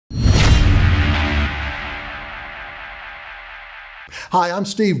Hi, I'm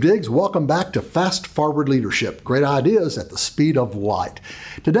Steve Diggs. Welcome back to Fast Forward Leadership. Great ideas at the speed of light.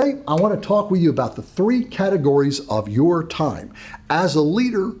 Today, I want to talk with you about the three categories of your time. As a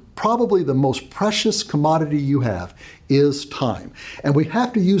leader, probably the most precious commodity you have is time. And we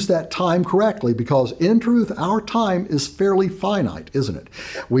have to use that time correctly because in truth, our time is fairly finite, isn't it?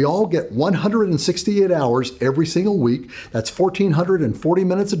 We all get 168 hours every single week. That's 1,440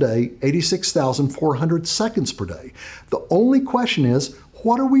 minutes a day, 86,400 seconds per day. The only question is,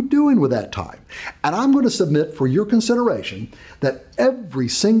 what are we doing with that time? And I'm going to submit for your consideration that every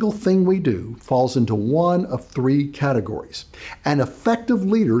single thing we do falls into one of three categories. And effective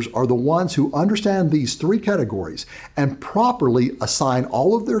leaders are the ones who understand these three categories and properly assign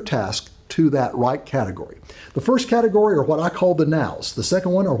all of their tasks to that right category. The first category are what I call the nows. The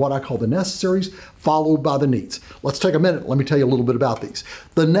second one are what I call the necessaries, followed by the needs. Let's take a minute. Let me tell you a little bit about these.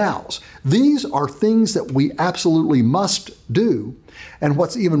 The nows. These are things that we absolutely must do. And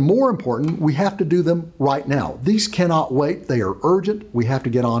what's even more important, we have to do them right now. These cannot wait. They are urgent. We have to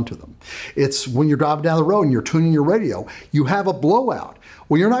get on to them. It's when you're driving down the road and you're tuning your radio, you have a blowout.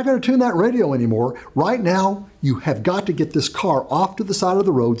 Well, you're not going to tune that radio anymore. Right now, you have got to get this car off to the side of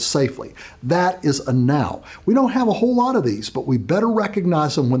the road safely. That is a now. We don't have a whole lot of these, but we better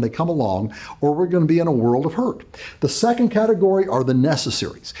recognize them when they come along or we're going to be in a world of hurt. The second category are the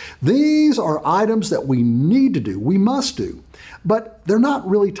necessaries. These are items that we need to do, we must do, but they're not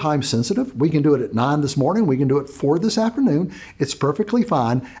really time sensitive. We can do it at 9 this morning. We can do it 4 this afternoon. It's perfectly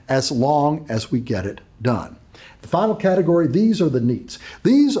fine as long as we get it done. The final category, these are the needs.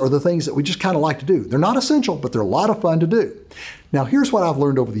 These are the things that we just kind of like to do. They're not essential, but they're a lot of fun to do. Now, here's what I've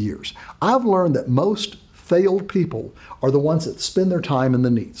learned over the years. I've learned that most failed people are the ones that spend their time in the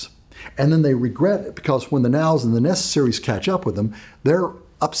needs. And then they regret it because when the nows and the necessaries catch up with them, they're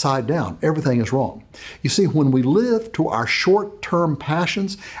upside down. Everything is wrong. You see, when we live to our short-term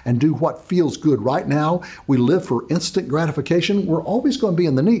passions and do what feels good right now, we live for instant gratification, we're always going to be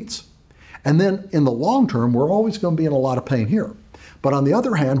in the needs. And then in the long term, we're always going to be in a lot of pain here. But on the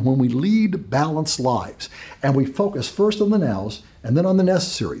other hand, when we lead balanced lives and we focus first on the nows and then on the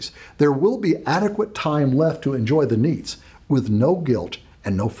necessaries, there will be adequate time left to enjoy the needs with no guilt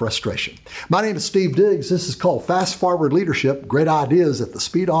and no frustration. My name is Steve Diggs. This is called Fast Forward Leadership. Great ideas at the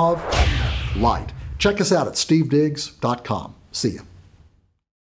speed of light. Check us out at stevediggs.com. See you.